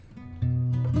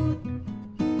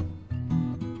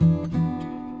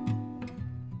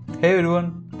Hey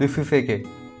everyone, this is AK,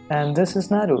 And this is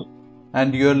Naru.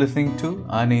 and you are listening to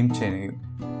Unnamed Chennai.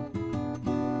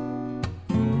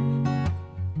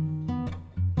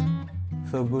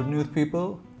 So, good news,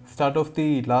 people. Start of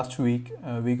the last week,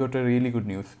 we got a really good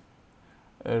news.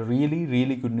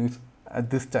 Really good news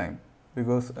at this time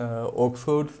because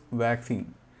Oxford's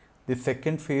vaccine, the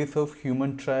second phase of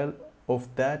human trial of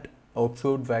that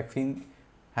Oxford vaccine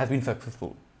has been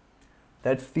successful.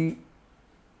 That's the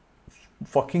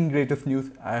fucking greatest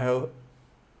news I have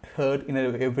heard in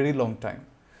a very long time.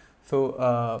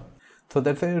 So, so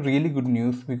that's a really good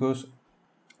news because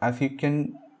as you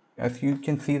can as you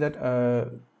can see that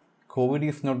COVID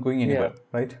is not going Yeah, anywhere,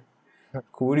 right?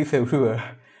 COVID is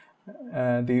everywhere.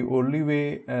 The only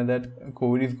way that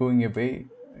COVID is going away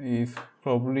is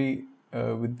probably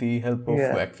with the help of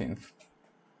yeah. vaccines.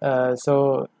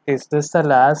 So is this the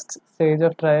last stage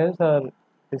of trials, or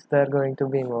is there going to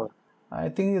be more? I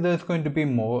think there's going to be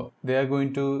more. They are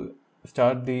going to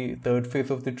start the third phase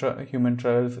of the human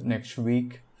trials next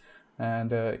week,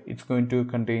 and it's going to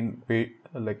contain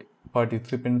like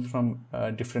participants from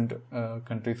different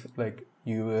countries like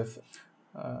US,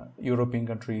 European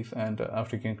countries, and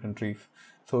African countries.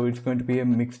 So it's going to be a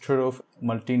mixture of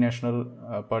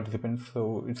multinational participants.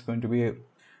 So it's going to be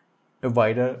a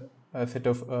wider set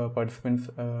of participants.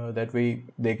 That way,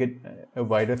 they get a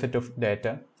wider set of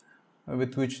data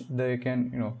with which they can,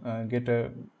 get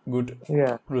a good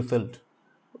Yeah, result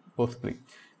possibly.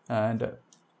 And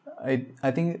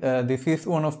I think this is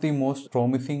one of the most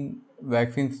promising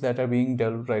vaccines that are being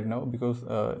developed right now because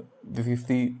this is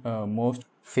the most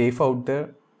safe out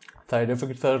there. Side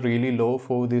effects are really low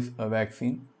for this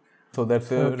vaccine, so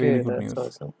that's a really okay, good that's news.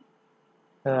 awesome.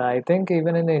 I think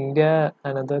even in India,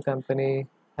 another company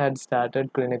had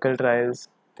started clinical trials.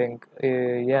 Think,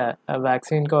 yeah, a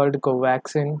vaccine called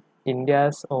Covaxin,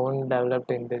 India's own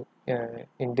developed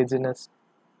indigenous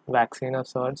vaccine of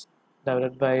sorts,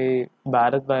 developed by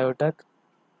Bharat Biotech,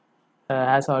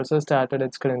 has also started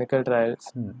its clinical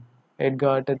trials. It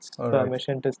got its All right.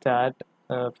 permission to start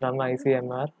from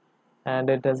ICMR,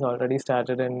 and it has already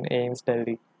started in AIMS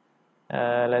Delhi.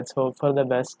 Let's hope for the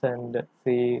best and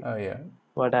see Yeah.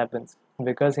 what happens.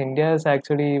 Because India is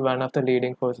actually one of the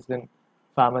leading forces in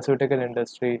pharmaceutical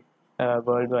industry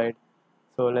worldwide.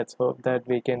 So let's hope that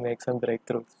we can make some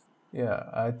breakthroughs. Yeah,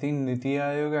 I think Niti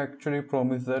Aayog actually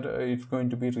promised that it's going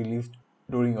to be released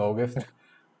during August,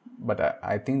 but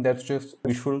I think that's just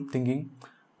wishful thinking.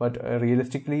 But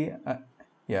realistically,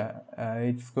 yeah,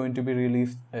 it's going to be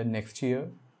released next year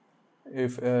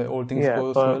if all things Yeah,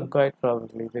 goes well, quite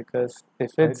probably. Because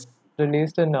if right? it's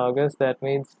released in August, that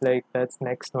means like that's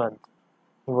next month.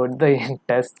 Would the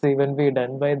tests even be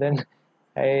done by then?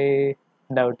 I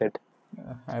doubt it.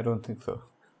 I don't think so.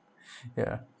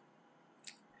 Yeah.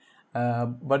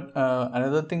 But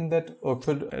another thing that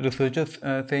Oxford researchers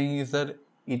saying is that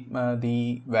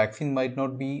the vaccine might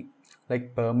not be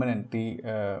like permanent.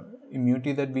 The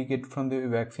immunity that we get from the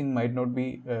vaccine might not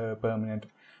be permanent.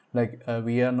 Like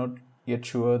we are not yet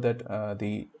sure that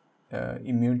the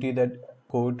immunity that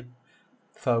COVID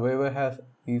survivor has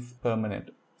is permanent.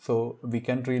 So we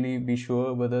can't really be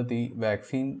sure whether the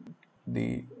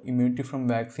immunity from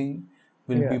vaccine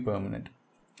will Yeah, be permanent.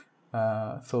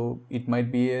 So it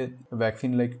might be a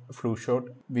vaccine like flu shot.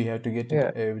 We have to get it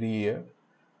yeah, every year.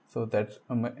 So that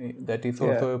is yeah.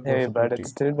 also a Hey, but it's possibility.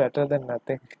 still better than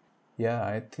nothing. Yeah,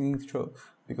 I think so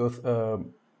because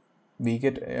we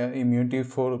get immunity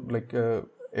for like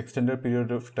extended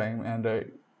period of time, and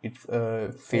it's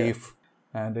Yeah, safe,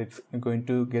 and it's going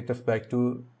to get us back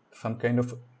to some kind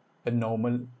of a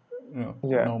normal,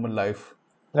 yeah. normal life.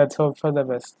 Let's hope for the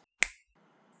best.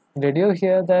 Did you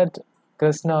hear that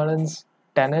Chris Nolan's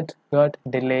Tenet got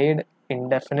delayed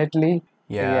indefinitely?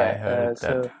 Yeah, I Yeah, heard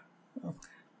that. so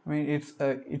I mean,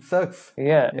 it sucks.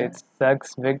 yeah, Yeah, it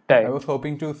sucks big I time. was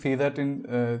hoping to see that in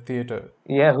theater.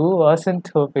 Yeah, who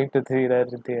wasn't hoping to see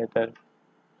that in theater?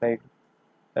 Like,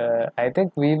 I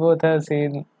think we both have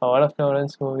seen all of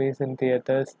Nolan's movies in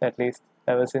theaters, at least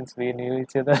ever since we knew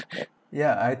each other.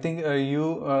 Yeah, I think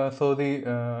you saw the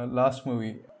last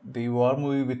movie, the war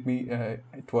movie with me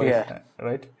twice, Yeah,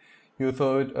 right? You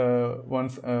saw it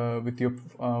once with your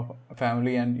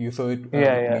family, and you saw it with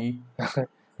yeah, me. yeah.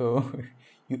 So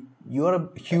you are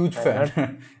a huge I'm not,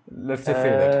 fan. Let's just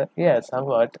say that. yeah,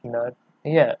 somewhat, not,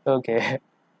 yeah, okay.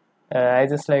 I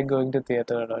just like going to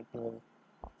theater a lot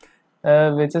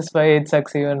more, which is why it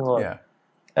sucks even more.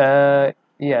 Yeah.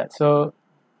 Yeah, so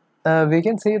we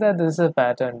can see that this is a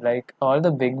pattern. Like all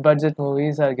the big budget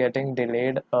movies are getting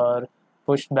delayed or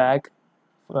pushed back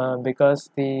because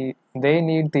they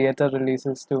need theater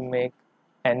releases to make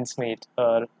ends meet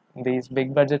or these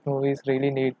big budget movies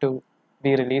really need to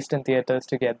be released in theaters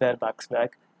to get their bucks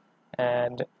back.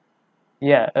 And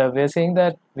yeah, we're saying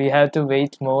that we have to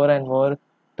wait more and more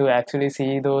to actually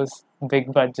see those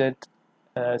big budget,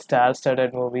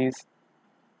 star-studded movies,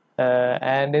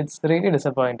 and it's really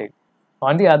disappointing.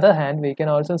 On the other hand, we can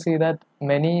also see that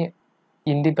many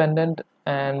independent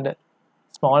and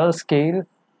smaller scale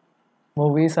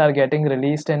movies are getting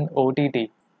released in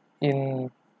OTT,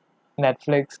 in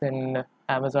Netflix, in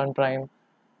Amazon Prime.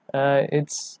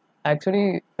 It's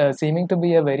actually seeming to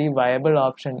be a very viable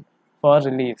option for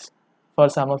release for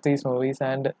some of these movies,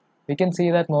 and we can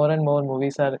see that more and more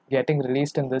movies are getting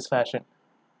released in this fashion.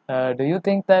 Do you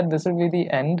think that this will be the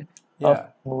end of Yeah.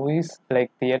 movies,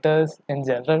 like theaters in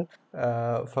general?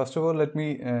 First of all, let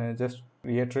me just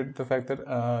reiterate the fact that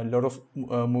a lot of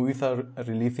movies are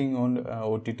releasing on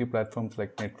OTT platforms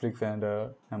like Netflix and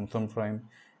Amazon Prime,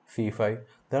 C5.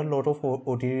 There are a lot of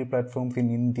OTT platforms in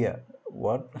India.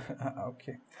 What?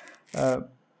 Okay. Uh,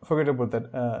 Forget about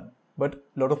that. But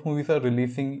a lot of movies are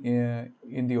releasing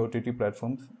in the OTT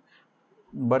platforms.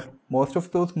 But most of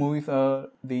those movies are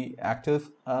the actors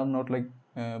are not like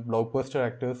blockbuster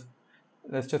actors.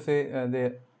 Let's just say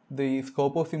the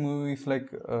scope of the movie is like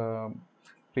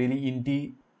really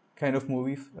indie kind of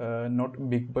movies, not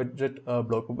big budget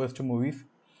blockbuster movies,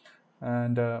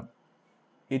 and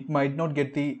it might not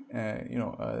get the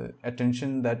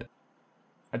attention that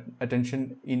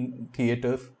attention in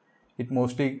theaters. It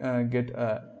mostly get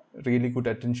really good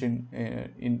attention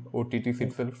in OTTs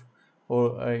itself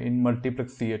or in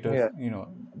multiplex theaters. Yeah,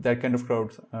 That kind of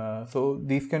crowds. So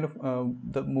these kind of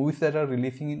the movies that are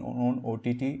releasing on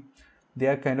OTT, they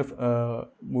are kind of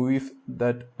movies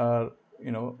that are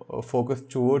focused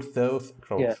towards those yeah,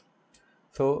 crowds.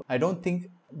 So I don't think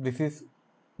this is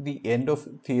the end of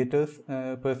theaters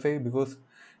per se, because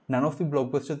none of the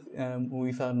blockbuster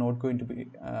movies are not going to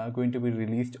be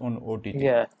released on OTT.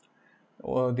 yeah.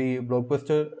 Or the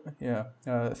blockbuster, yeah,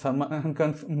 Salman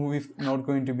Khan's movies not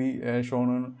going to be shown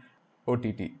on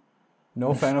OTT.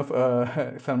 No fan of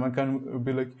Salman Khan will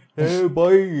be like, hey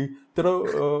boy, तेरा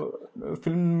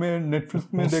film में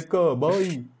Netflix में देखा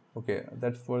boy. Okay,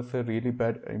 that was a really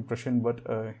bad impression, but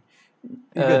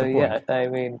you get the Yeah, point. I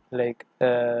mean, like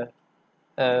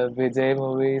Vijay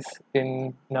movies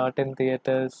in not in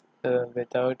theaters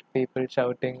without people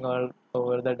shouting all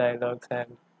over the dialogues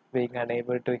and being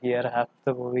unable to hear half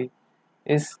the movie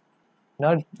is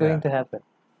not going Yeah, to happen.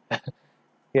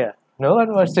 Yeah, no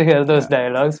one wants to hear those yeah.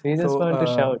 dialogues. We just So want to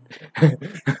shout.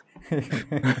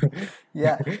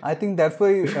 yeah, I think that's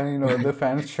why the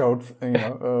fans shouts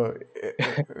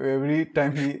every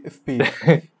time he speaks.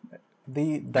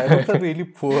 The dialogues are really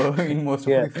poor in most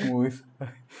of Yeah, his movies,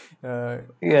 uh,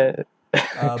 yeah,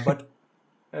 but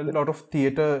a lot of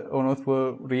theater owners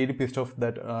were really pissed off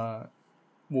that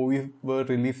movies were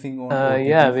releasing on yeah.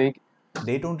 OTTs. We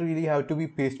They don't really have to be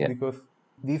pissed yeah. because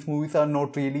these movies are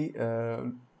not really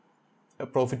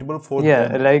profitable for Yeah,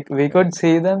 them like we could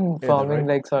see them either, forming right?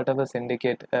 like sort of a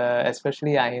syndicate,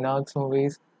 especially Inox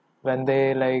movies when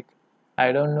they like,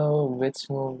 I don't know which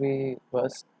movie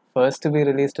was first to be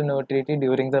released in OTT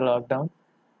during the lockdown,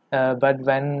 but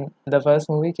when the first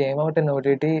movie came out in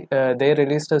OTT, they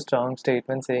released a strong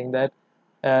statement saying that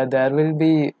there will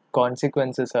be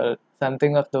consequences or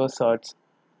something of those sorts.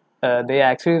 They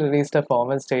actually released a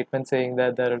formal statement saying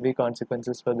that there will be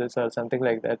consequences for this or something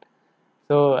like that.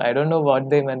 So I don't know what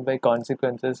they meant by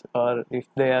consequences, or if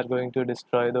they are going to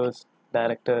destroy those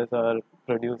directors or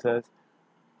producers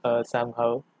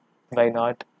somehow by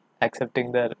not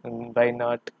accepting their, by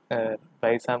not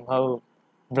by somehow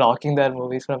blocking their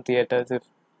movies from theaters if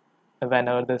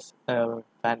whenever this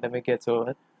pandemic gets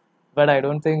over. But I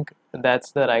don't think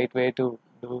that's the right way to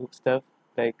do stuff.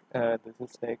 Like this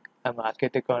is like a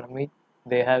market economy.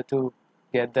 They have to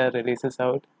get their releases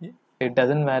out. Y- It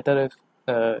doesn't matter if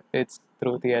it's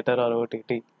through theater or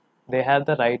OTT. They have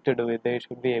the right to do it. They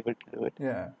should be able to do it,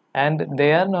 Yeah. and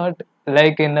they are not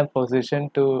like in a position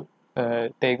to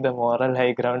take the moral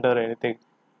high ground or anything.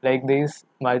 Like these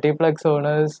multiplex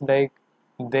owners, like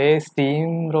they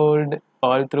steamrolled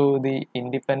all through the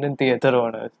independent theater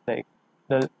owners. Like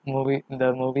the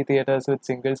movie theaters with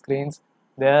single screens,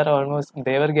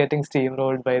 they were getting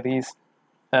steamrolled by these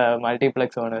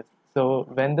multiplex owners. So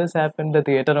when this happened, the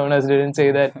theater owners didn't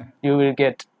say that you will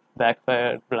get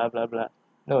backfired, blah blah blah.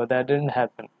 No, that didn't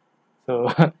happen. So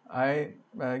I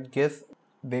guess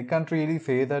they can't really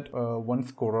say that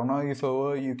once Corona is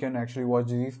over, you can actually watch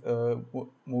these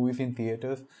movies in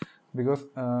theaters, because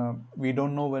we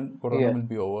don't know when Corona yeah, will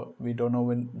be over. We don't know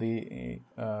when the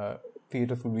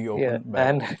theaters will be yeah, open back.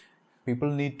 and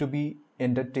People need to be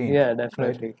entertained, yeah,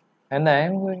 right? definitely. And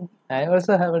I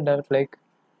also have a doubt, like,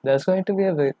 there's going to be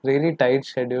a really tight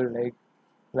schedule. Like,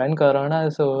 when Corona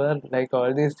is over, like,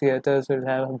 all these theaters will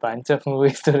have a bunch of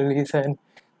movies to release. And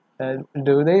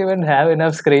do they even have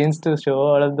enough screens to show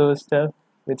all of those stuff,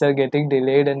 which are getting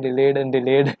delayed and delayed and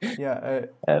delayed Yeah,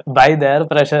 by their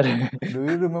pressure? do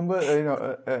you remember?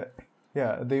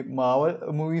 Yeah, the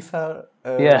Marvel movies are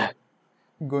Yeah,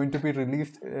 going to be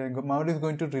released. Marvel is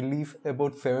going to release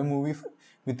about 7 movies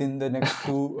within the next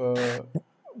 2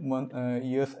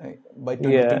 years by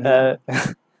yeah,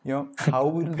 2021. How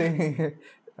will they?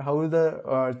 How will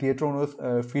the theater owners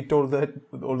fit all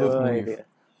those no movies? idea.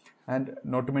 And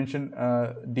not to mention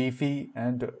DC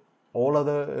and all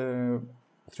other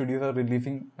studios are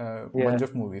releasing a Yeah, bunch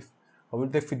of movies. How will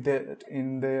they fit that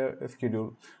in their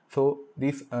schedule? So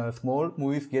these small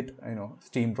movies get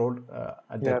steamrolled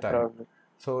at yeah, that time. probably.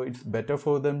 So it's better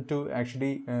for them to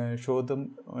actually show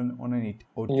them on an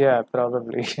Yeah, OTT.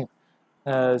 probably.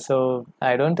 So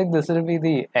I don't think this will be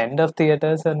the end of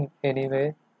theaters in any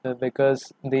way,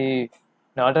 because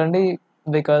not only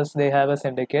because they have a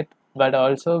syndicate, but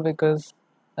also because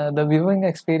the viewing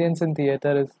experience in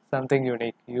theater is something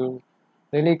unique. You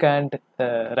really can't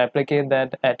replicate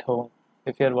that at home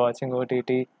if you're watching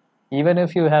OTT. Even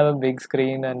if you have a big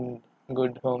screen and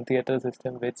good home theater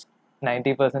system, which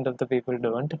 90% of the people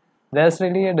don't, there's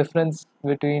really a difference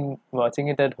between watching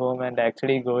it at home and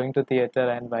actually going to theater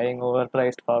and buying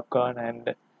overpriced popcorn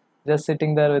and just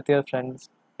sitting there with your friends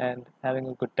and having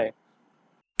a good time.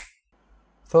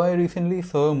 So I recently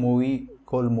saw a movie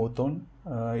called Mothon.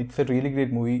 It's a really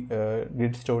great movie,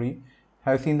 great story.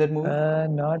 Have you seen that movie?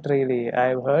 Not really.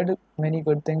 I've heard many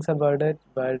good things about it,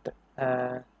 but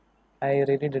uh, I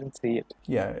really didn't see it.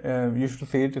 Yeah, you should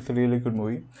see it. It's a really good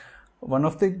movie. One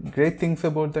of the great things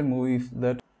about that movie is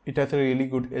that it has a really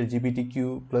good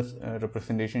LGBTQ plus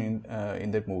representation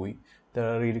in that movie.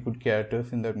 There are really good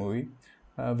characters in that movie,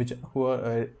 which who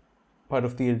are part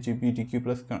of the LGBTQ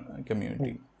plus Hmm.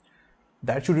 community.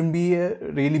 That shouldn't be a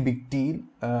really big deal,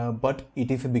 but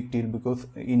it is a big deal because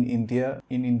in India,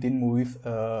 in Indian movies,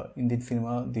 Indian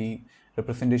cinema, the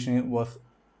representation was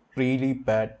really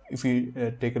bad. If you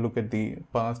take a look at the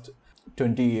past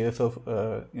 20 years of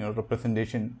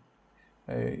representation,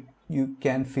 uh, you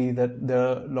can see that there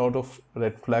are a lot of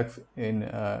red flags in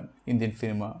Indian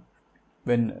cinema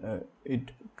when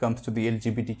it comes to the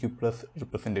LGBTQ plus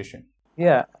representation.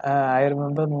 Yeah, I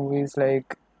remember movies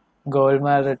like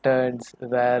Golmaal Returns,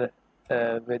 where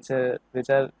which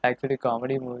are actually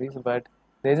comedy movies, but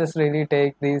they just really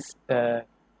take these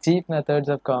cheap methods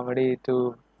of comedy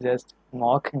to just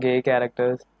mock gay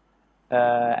characters,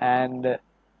 and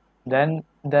then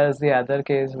there's the other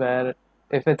case where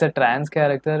if it's a trans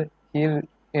character, he'll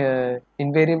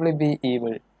invariably be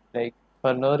evil. Like,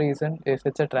 for no reason, if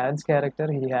it's a trans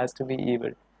character, he has to be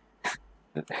evil.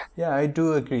 Yeah, I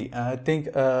do agree. I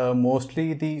think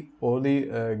mostly the all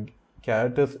the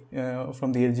characters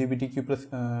from the LGBTQ plus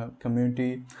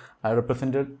community are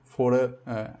represented for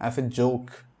as a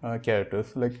joke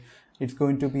characters. Like it's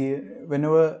going to be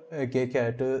whenever a gay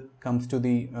character comes to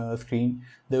the screen,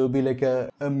 there will be like a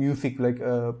music like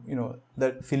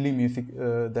that silly music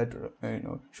that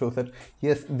shows that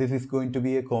yes, this is going to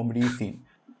be a comedy scene,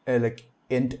 like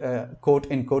end quote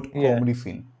unquote Yeah, comedy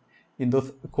scene in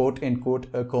those quote unquote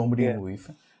comedy yeah, movies,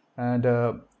 and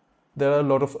there are a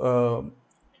lot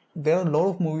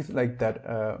of movies like that,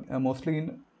 mostly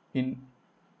in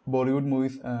Bollywood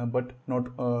movies, but not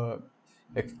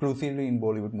exclusively in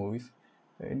Bollywood movies.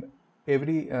 In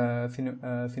every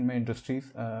cinema industry,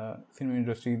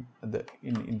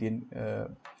 in Indian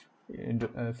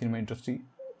cinema industry,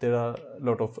 there are a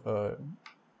lot of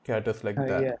characters like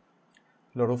that. yeah.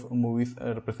 A lot of movies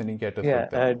representing characters Yeah, like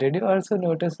that. did you also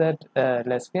notice that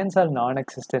lesbians are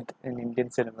non-existent in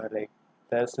Indian cinema? Like,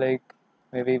 there's like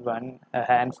maybe a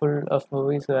handful of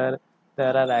movies where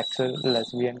there are actual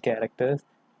lesbian characters,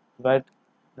 but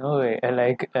no way.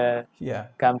 Like, Yeah.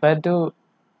 compared to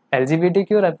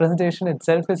LGBTQ representation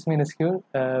itself is minuscule,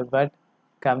 but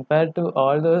compared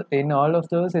to in all of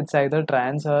those, it's either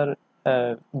trans or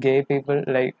gay people.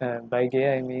 Like, by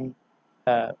gay, I mean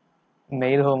uh,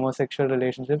 male homosexual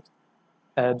relationships.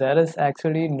 There is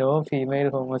actually no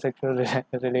female homosexual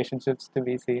relationships to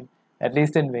be seen, at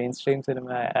least in mainstream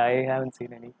cinema. I haven't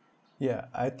seen any. Yeah,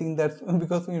 I think that's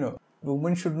because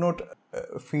women should not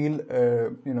feel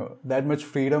that much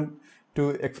freedom to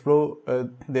explore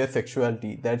their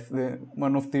sexuality. That's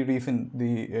one of the reason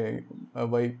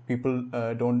why people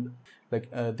don't like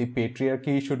the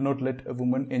patriarchy should not let a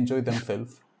woman enjoy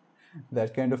themselves.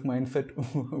 That kind of mindset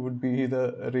would be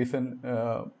the reason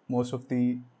most of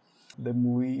the the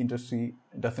movie industry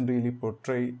doesn't really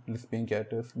portray lesbian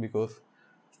characters because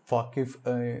fuck if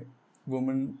a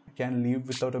woman can live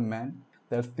without a man.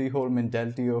 That's the whole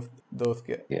mentality of those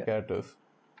Yeah. characters.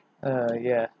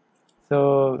 Yeah.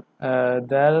 So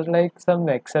there are like some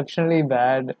exceptionally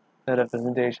bad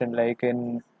representation, like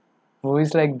in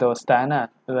movies like Dostana,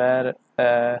 where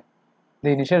the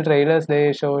initial trailers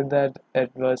they showed that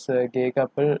it was a gay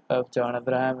couple of John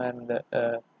Abraham and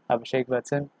Abhishek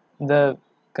Bachchan. The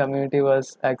community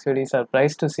was actually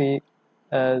surprised to see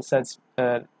such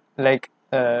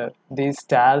these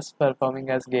stars performing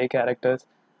as gay characters,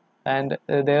 and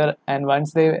and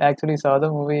once they actually saw the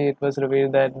movie, it was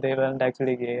revealed that they weren't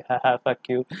actually gay. Haha, fuck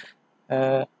you.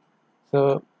 Uh,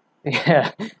 so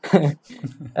yeah,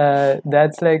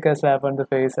 that's like a slap on the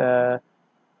face.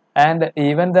 And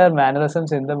even their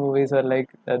mannerisms in the movies were like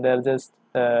they're just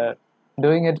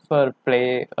doing it for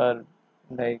play or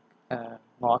like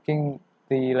mocking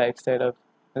the lifestyle of,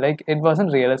 like, it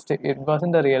wasn't realistic. It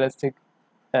wasn't a realistic,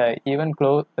 even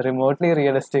close remotely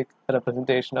realistic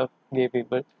representation of gay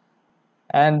people.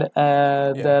 And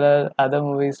Yeah. there are other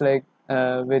movies like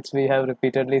which we have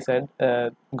repeatedly said,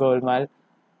 Golmaal,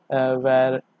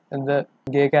 where the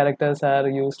gay characters are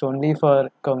used only for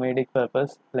comedic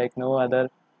purpose, like no other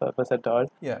purpose at all.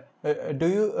 Yeah. Do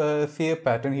you see a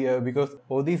pattern here? Because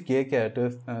all these gay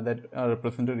characters that are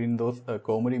represented in those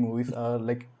comedy movies are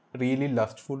like really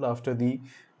lustful after the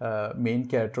main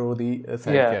character or the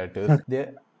side Yeah, characters.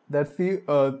 That's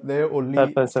their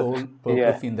only purpose. sole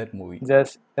Yeah, purpose in that movie.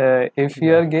 just if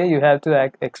you Yeah. are gay, you have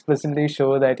to explicitly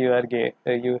show that you are gay.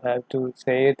 You have to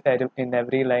say it in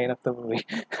every line of the movie.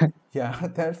 Yeah,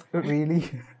 that's really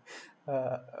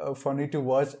funny to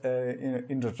watch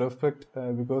in retrospect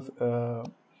because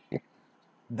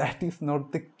that is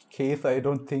not the case. I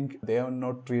don't think they are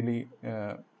not really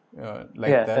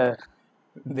like Yeah, that.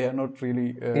 They are not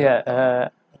really. yeah.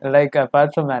 Like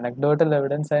apart from anecdotal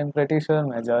evidence, I'm pretty sure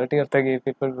majority of the gay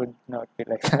people would not be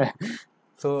like that.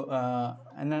 So,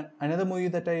 another movie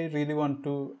that I really want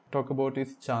to talk about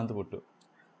is Chandputtu.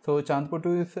 So,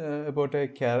 Chandputtu is about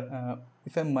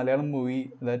it's a Malayalam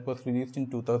movie that was released in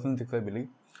 2006, I believe,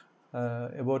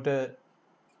 about a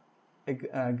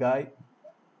guy.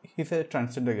 He's a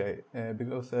transgender guy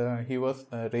because he was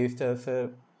raised as a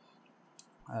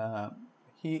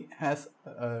he has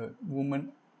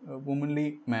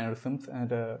womanly mannerisms,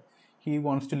 and he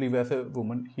wants to live as a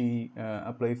woman. He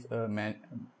applies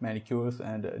manicures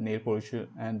and nail polish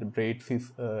and braids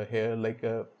his hair like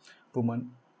a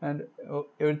woman, and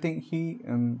everything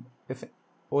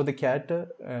or the character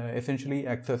essentially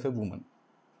acts as a woman.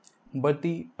 But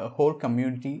the whole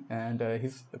community and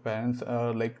his parents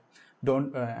are like,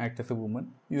 don't act as a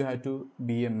woman, you have to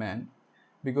be a man,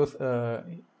 because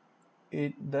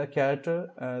the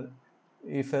character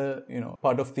is a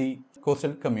part of the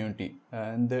coastal community,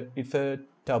 and it's a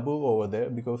taboo over there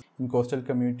because in coastal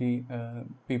community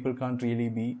people can't really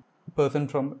be person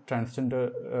from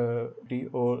transgender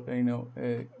or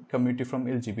community from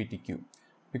LGBTQ,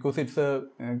 because it's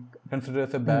considered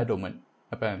as a Hmm. bad omen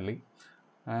apparently.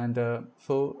 And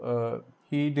so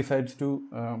he decides to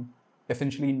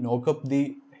essentially knock up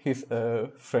his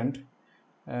friend,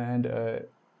 and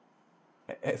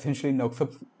essentially knocks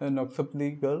up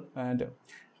the girl. And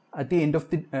at the end of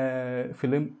the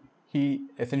film, he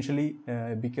essentially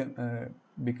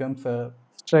becomes a,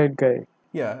 Straight guy.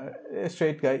 yeah, a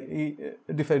straight guy. He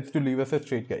decides to live as a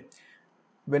straight guy.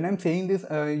 When I'm saying this,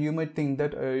 you might think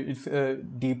that it's a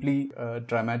deeply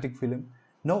dramatic film.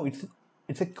 No,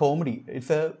 it's a comedy. It's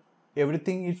a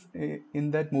everything is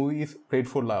in that movie is played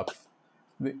for laughs.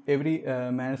 Every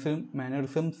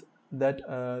mannerisms that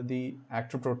the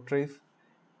actor portrays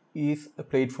is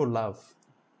played for laughs.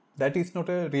 That is not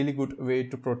a really good way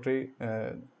to portray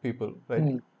people, right?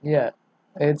 Hmm. Yeah,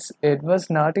 it was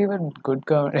not even good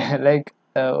comedy. Like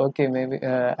okay, maybe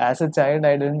as a child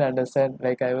I didn't understand.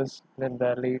 Like I was then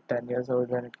barely 10 years old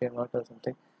when it came out or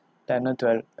something, 10 or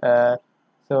 12.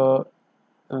 So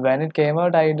when it came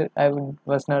out,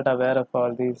 was not aware of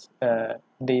all these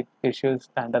deep issues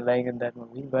underlying in that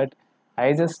movie. But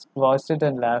I just watched it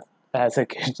and laughed as a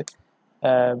kid.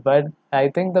 But I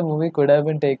think the movie could have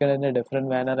been taken in a different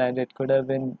manner, and it could have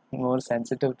been more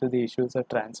sensitive to the issues of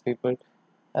trans people.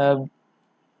 Um,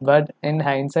 but in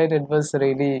hindsight, it was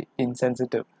really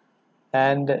insensitive,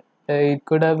 and it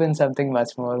could have been something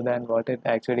much more than what it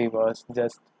actually was,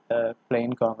 just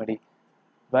plain comedy.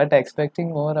 But expecting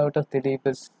more out of Dilip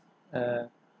is uh,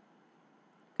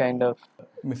 kind of,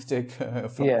 Mistake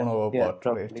yeah, on our yeah, part,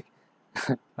 right? probably.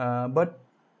 But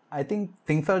I think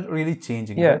things are really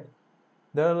changing, Yeah, right?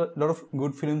 there are a lot of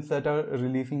good films that are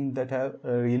releasing that have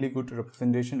a really good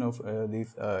representation of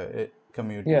these Yeah,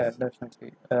 communities.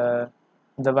 definitely.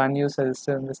 The one you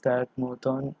suggested in the start,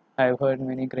 Muthon, I've heard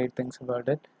many great things about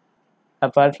it.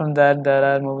 Apart from that, there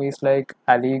are movies like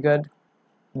Aligarh.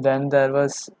 Then there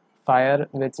was Fire,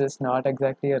 which is not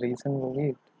exactly a recent movie.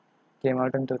 It came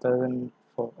out in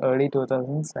 2004, early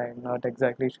 2000s. I'm not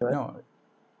exactly sure. No,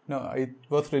 no, it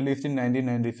was released in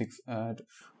 1996. And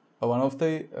one of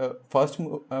the first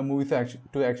movies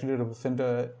to actually represent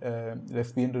a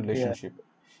lesbian Yeah, relationship.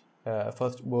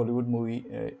 First Bollywood movie,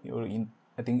 or in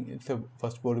I think it's the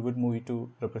first Bollywood movie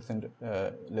to represent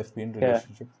lesbian yeah,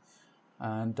 relationships,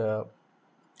 and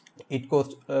it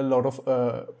caused a lot of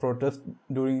protest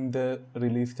during the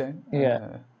release time.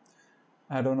 yeah,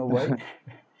 I don't know why,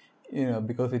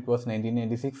 because it was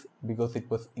 1996, because it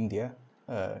was India.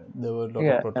 There were a lot of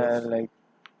yeah. protests.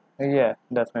 Yeah,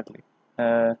 definitely.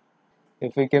 Uh,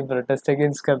 if we can protest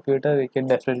against computer, we can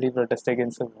definitely protest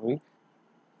against a movie.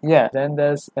 Yeah, then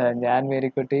there's Nyan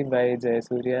Merikutti by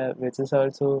Jayasuriya, which is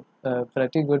also a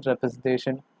pretty good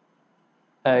representation.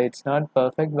 It's not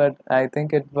perfect, but I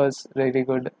think it was really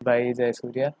good by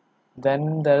Jayasuriya.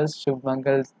 Then there's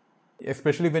Shubmangal.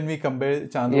 Especially when we compare Yeah,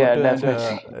 Chandvote and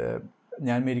definitely.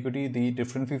 Nyan Merikutti, the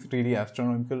difference is really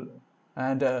astronomical.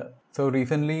 And so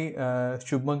recently,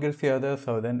 Shubmangal Siyada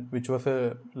Southern, which was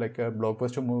a like a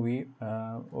blockbuster movie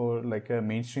or like a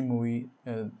mainstream movie,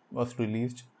 was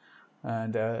released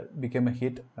and became a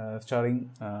hit,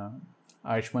 starring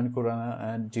Ayushmann Khurrana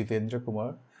and Jitendra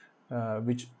Kumar,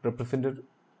 which represented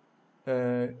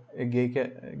a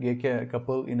gay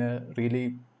couple in a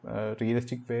really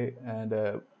realistic way, and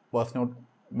was not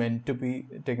meant to be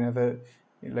taken as a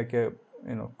like a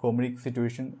comedic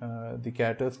situation. The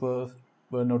characters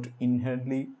were not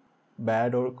inherently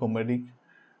bad or comedic,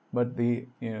 but the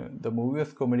movie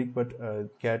was comedic, but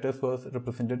characters was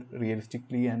represented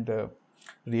realistically, and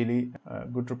really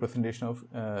good representation of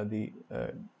the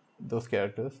those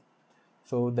characters.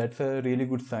 So that's a really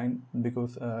good sign,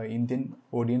 because Indian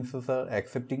audiences are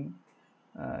accepting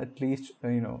at least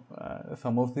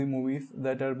some of the movies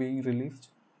that are being released.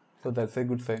 So that's a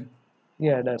good sign.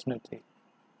 Yeah, definitely.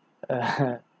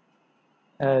 Uh,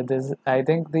 this I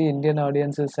think the Indian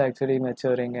audience is actually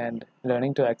maturing and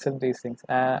learning to accept these things.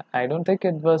 I don't think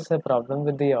it was a problem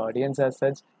with the audience as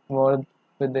such, more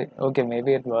with the okay,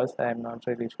 maybe it was. I'm not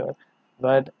really sure,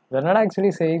 but we're not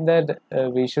actually saying that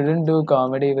we shouldn't do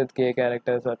comedy with gay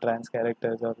characters or trans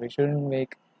characters, or we shouldn't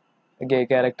make gay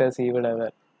characters evil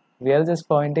ever. We are just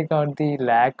pointing out the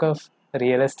lack of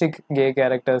realistic gay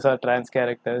characters or trans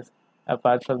characters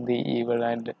apart from the evil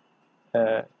and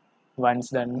uh, ones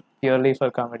done purely for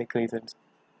comedic reasons.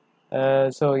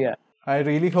 So yeah, I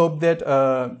really hope that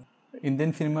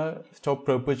Indian cinema stop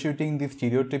perpetuating the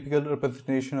stereotypical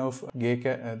representation of the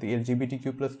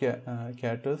LGBTQ plus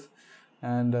characters,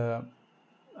 and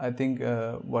I think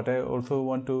what I also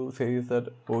want to say is that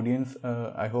audience.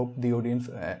 I hope the audience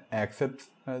accepts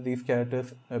these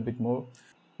characters a bit more.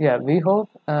 yeah, we hope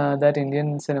that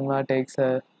Indian cinema takes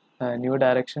a new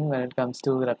direction when it comes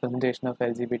to representation of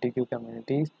LGBTQ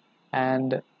communities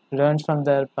and learns from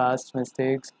their past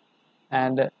mistakes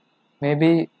and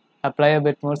maybe apply a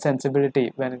bit more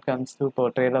sensibility when it comes to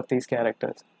portrayal of these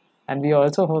characters. And we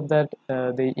also hope that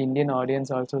the Indian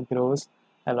audience also grows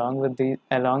along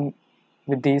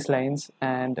with these lines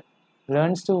and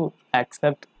learns to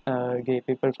accept gay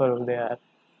people for who they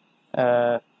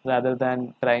are, rather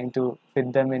than trying to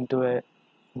fit them into a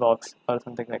box or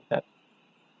something like that.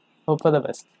 Hope for the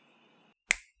best.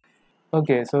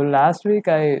 Okay, so last week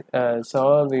I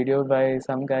saw a video by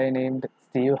some guy named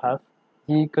Steve Huff.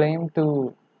 He claimed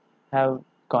to have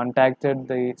contacted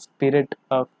the spirit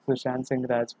of Sushant Singh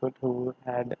Rajput, who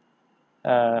had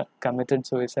committed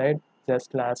suicide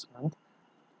just last month.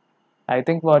 I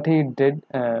think what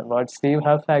Steve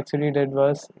Huff actually did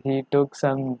was he took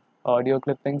some audio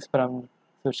clippings from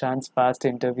Sushant's past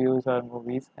interviews or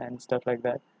movies and stuff like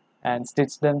that, and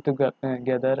stitched them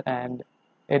together. And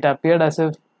it appeared as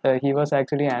if he was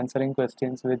actually answering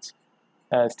questions which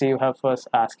Steve Huff was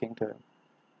asking to him,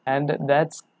 and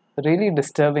that's really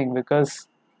disturbing because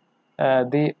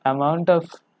the amount of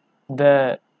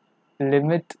the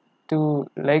limit to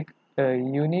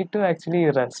you need to actually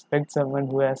respect someone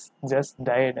who has just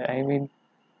died. I mean,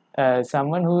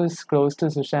 someone who is close to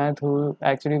Sushant who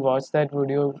actually watched that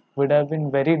video would have been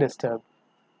very disturbed.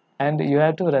 And you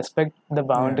have to respect the Yeah.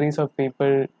 boundaries of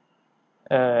people.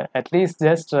 At least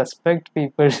just respect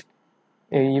people,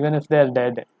 even if they're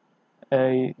dead.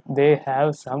 They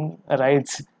have some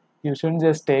rights. You shouldn't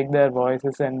just take their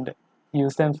voices and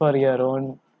use them for your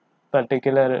own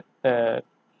particular,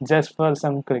 just for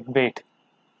some clickbait.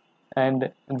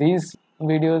 And these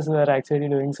videos were actually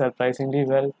doing surprisingly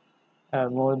well,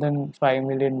 more than 5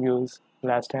 million views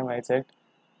last time I checked,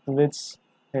 which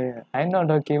I'm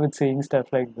not okay with seeing stuff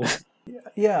like this.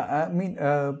 Yeah, I mean,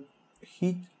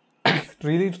 he it's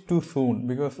really too soon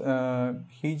because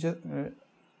he just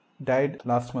died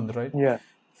last month, right? Yeah,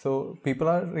 So people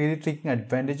are really taking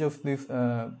advantage of this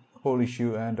whole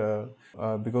issue, and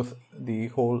because the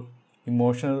whole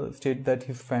emotional state that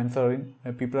his fans are in,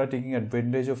 people are taking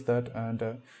advantage of that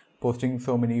and posting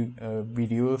so many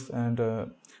videos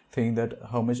and saying that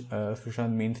how much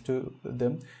Sushant means to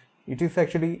them. It is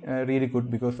actually really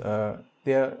good because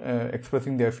they are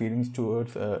expressing their feelings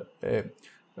towards a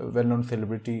well-known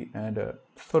celebrity and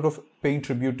sort of paying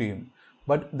tribute to him.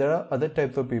 But there are other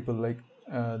types of people like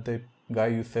the guy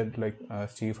you said, like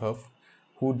Steve Huff,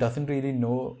 who doesn't really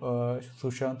know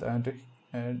Sushant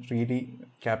and really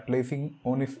capitalizing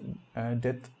on his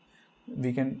death.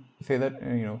 We can say that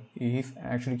he's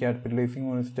actually capitalizing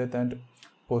on his death and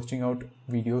posting out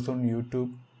videos on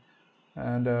YouTube,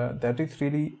 and that is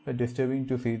really disturbing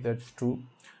to see. That's true,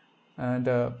 and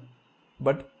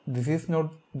but this is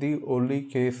not the only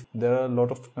case. There are a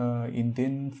lot of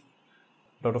Indians,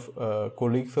 a lot of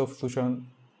colleagues of Sushant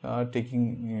are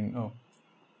taking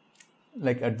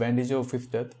like advantage of his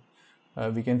death.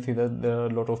 We can see that there are a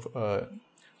lot of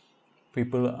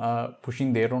people are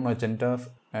pushing their own agendas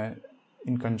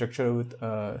in conjecture with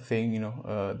saying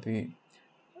the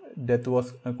death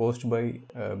was caused by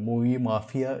movie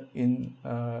mafia in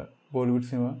Bollywood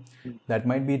cinema. That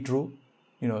might be true.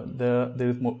 There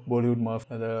is Bollywood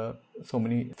mafia. There are so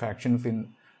many factions in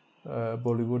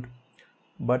Bollywood,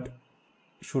 but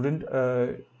shouldn't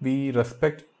we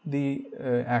respect the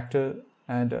actor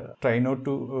and try not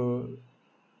to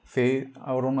say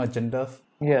our own agendas?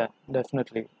 yeah,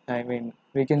 definitely. I mean,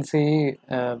 we can see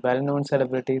well-known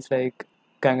celebrities like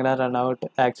Kangana Ranaut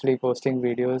actually posting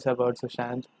videos about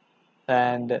Sushant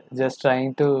and just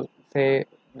trying to say,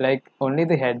 like, only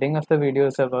the heading of the video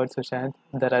is about Sushant.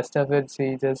 The rest of it,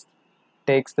 she just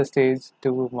takes the stage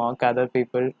to mock other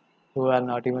people who are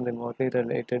not even remotely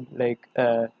related. Like,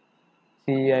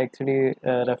 she actually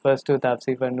refers to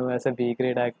Tapsi Pannu as a B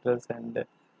grade actress, and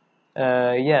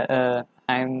yeah,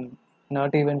 I'm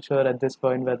not even sure at this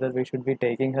point whether we should be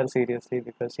taking her seriously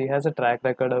because she has a track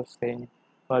record of saying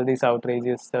all these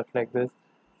outrageous stuff like this.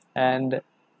 And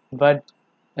but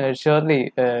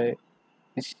surely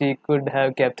she could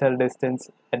have kept her distance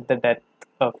at the death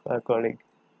of a colleague,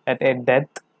 at a death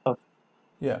of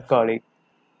Yeah, colleague.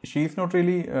 she is not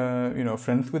really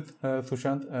friends with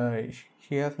Sushant.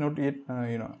 She has not yet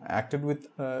acted with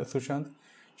Sushant.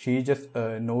 She just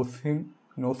knows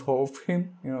of him,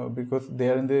 because they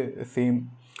are in the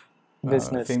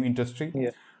Business. same industry.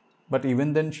 Yeah, But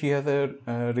even then, she has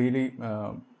a really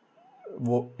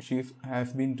she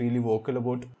has been really vocal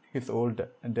about his old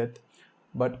death.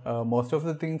 But most of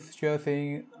the things she is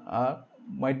saying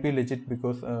might be legit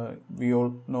because we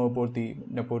all know about the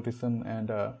nepotism,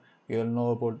 and we all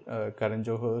know about Karan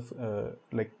Johar's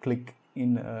like click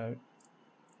in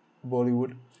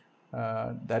Bollywood.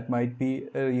 That might be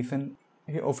a reason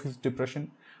of his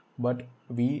depression, but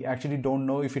we actually don't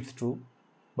know if it's true.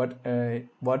 But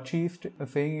what she is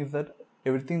saying is that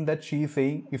everything that she is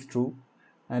saying is true,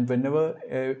 and whenever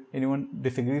anyone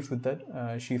disagrees with that,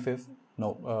 she says,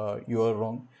 "No, you are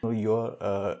wrong. You are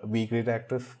a B-grade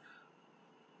actress."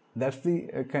 That's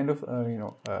the kind of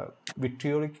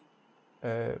vitriolic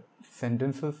uh,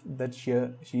 sentences that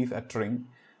she is uttering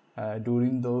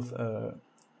during those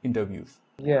interviews.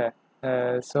 yeah.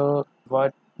 So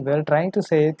what we're trying to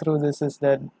say through this is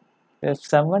that if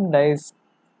someone dies,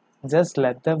 just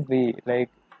let them be. Like,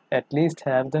 at least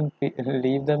have them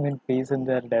leave them in peace in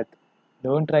their death.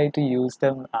 Don't try to use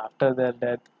them after their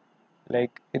death.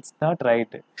 Like, it's not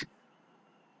right.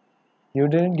 You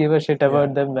didn't give a shit Yeah,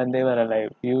 about them when they were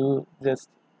alive. You just,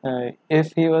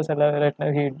 if he was alive right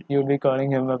now, you'd be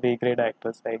calling him a B grade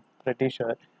actress, like, pretty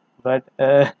sure. But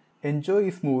enjoy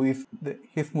his movies.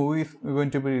 His movie is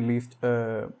going to be released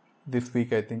this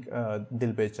week, I think.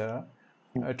 Dil Bechara.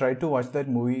 Try to watch that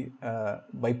movie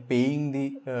by paying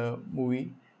the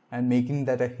movie and making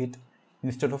that a hit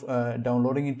instead of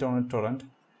downloading it on a torrent.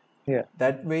 yeah,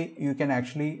 That way, you can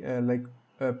actually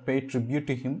pay tribute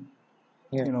to him.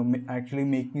 yeah, Actually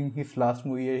making his last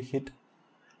movie a hit,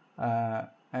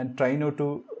 and try not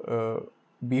to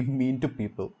be mean to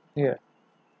people, yeah,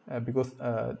 because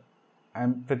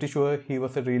I'm pretty sure he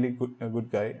was a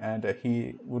good guy, and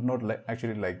he would not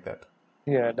actually like that.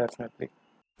 yeah, definitely.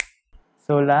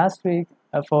 So last week,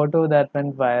 a photo that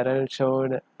went viral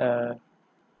showed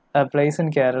a place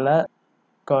in Kerala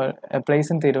called a place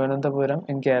in Thiruvananthapuram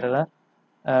in Kerala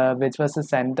which was the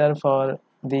center for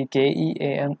the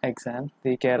KEAM exam,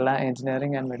 the Kerala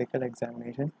Engineering and Medical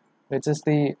Examination, which is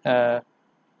the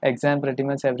exam pretty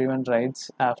much everyone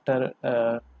writes after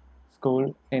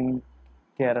school in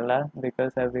Kerala,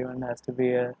 because everyone has to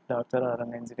be a doctor or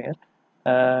an engineer.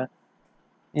 Uh,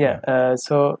 yeah,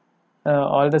 so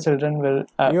all the children will.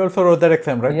 You also wrote that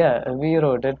exam, right? Yeah, we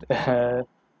wrote it.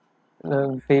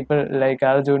 People like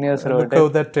our juniors wrote Look how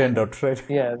it. that turned out, right?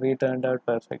 Yeah, we turned out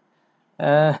perfect.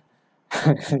 Uh,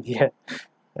 yeah.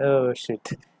 Oh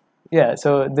shit. Yeah.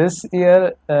 So this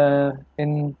year,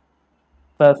 in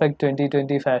perfect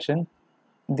 2020 fashion,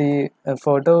 the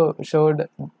photo showed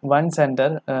one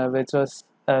center, which was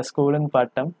a school in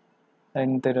Pattam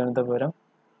in Tirunelveli,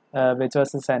 which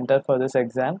was the center for this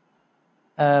exam,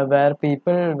 where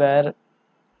people were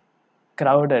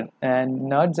crowded, and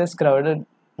not just crowded,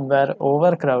 were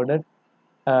overcrowded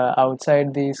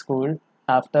outside the school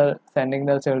after sending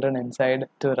the children inside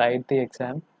to write the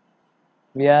exam.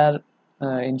 We are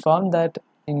informed that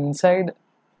inside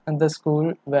the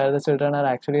school where the children are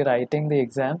actually writing the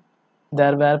exam,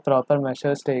 there were proper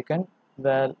measures taken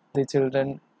where the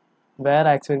children were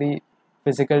actually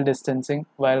physical distancing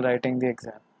while writing the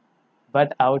exam.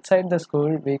 But outside the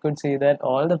school, we could see that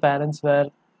all the parents were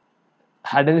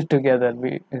huddled together.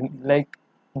 Like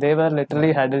they were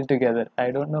literally huddled together.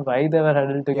 I don't know why they were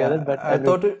huddled together, Yeah, but I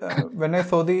thought when I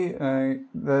saw the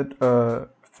that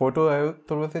photo, I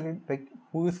thought was like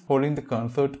who is holding the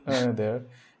concert there,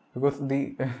 because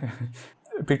the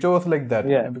picture was like that.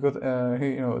 yeah, Because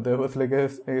there was like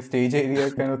a stage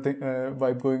area kind of thing,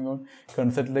 vibe going on,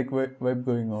 concert like vibe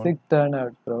going on. sick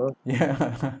turnout, bro.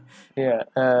 Yeah,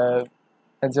 Yeah.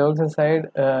 Jokes aside,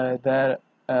 there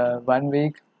 1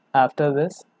 week after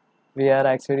this, we are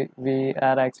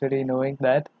actually knowing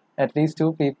that at least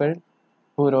 2 people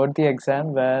who wrote the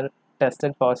exam were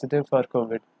tested positive for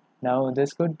COVID. Now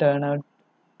this could turn out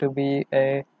to be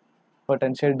a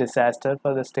potential disaster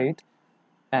for the state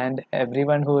and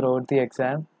everyone who wrote the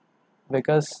exam,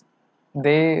 because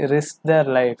they risked their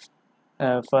life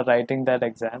for writing that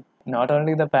exam. Not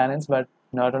only the parents, but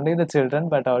not only the children,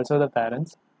 but also the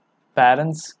parents.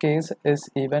 Parents' case is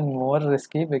even more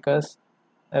risky because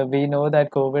we know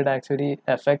that COVID actually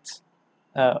affects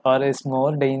or is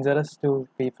more dangerous to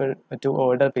people, to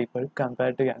older people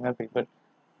compared to younger people.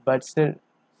 But still,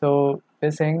 so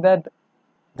we're saying that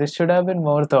this should have been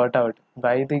more thought out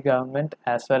by the government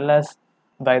as well as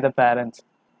by the parents.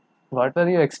 What were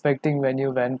you expecting when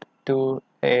you went to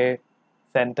a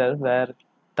center where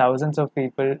thousands of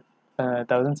people,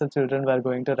 thousands of children were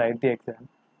going to write the exam,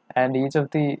 and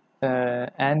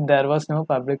and there was no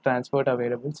public transport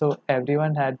available, so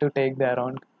everyone had to take their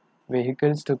own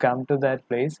vehicles to come to that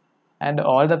place, and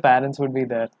all the parents would be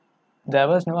there. There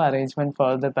was no arrangement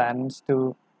for the parents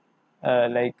to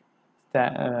like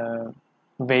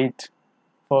wait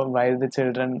for while the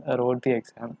children wrote the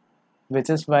exam, which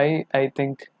is why I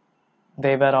think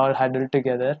they were all huddled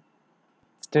together.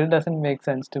 Still doesn't make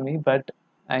sense to me, but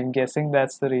I'm guessing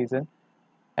that's the reason.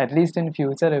 At least in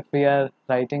future, if we are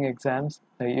writing exams,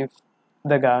 if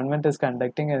the government is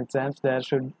conducting exams, this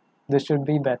should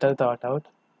be better thought out.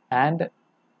 And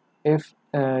if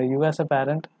you as a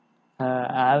parent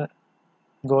are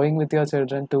going with your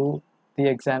children to the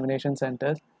examination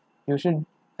centers, you should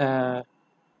uh,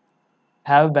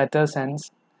 have better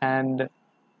sense and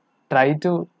try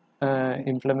to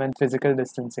implement physical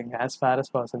distancing as far as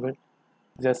possible.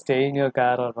 Just stay in your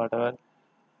car or whatever.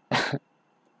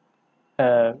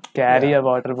 Carry yeah. a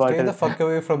water Stay the bottle. fuck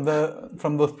away from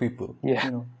those people. Yeah,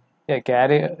 You know. yeah.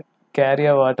 Carry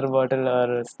a water bottle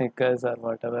or Snickers or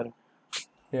whatever.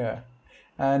 Yeah,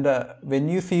 and when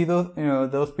you see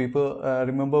those people,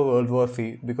 remember World War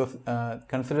C, because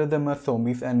consider them as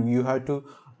zombies, and you have to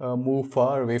move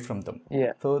far away from them.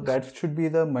 Yeah, So that should be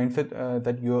the mindset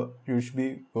that you should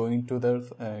be going to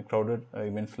those crowded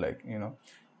events, like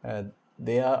uh,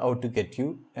 they are out to get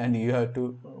you, and you have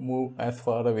to move as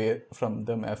far away from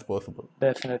them as possible.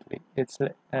 definitely. It's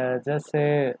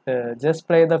just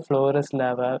play the floor is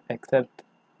lava, except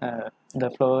the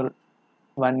floor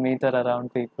 1 meter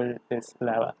around people is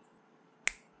lava.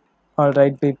 All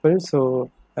right, people.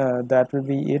 So that will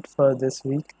be it for this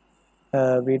week.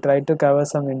 We tried to cover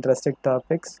some interesting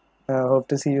topics. Hope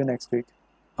to see you next week.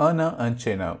 Anna and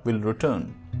Chena will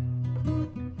return.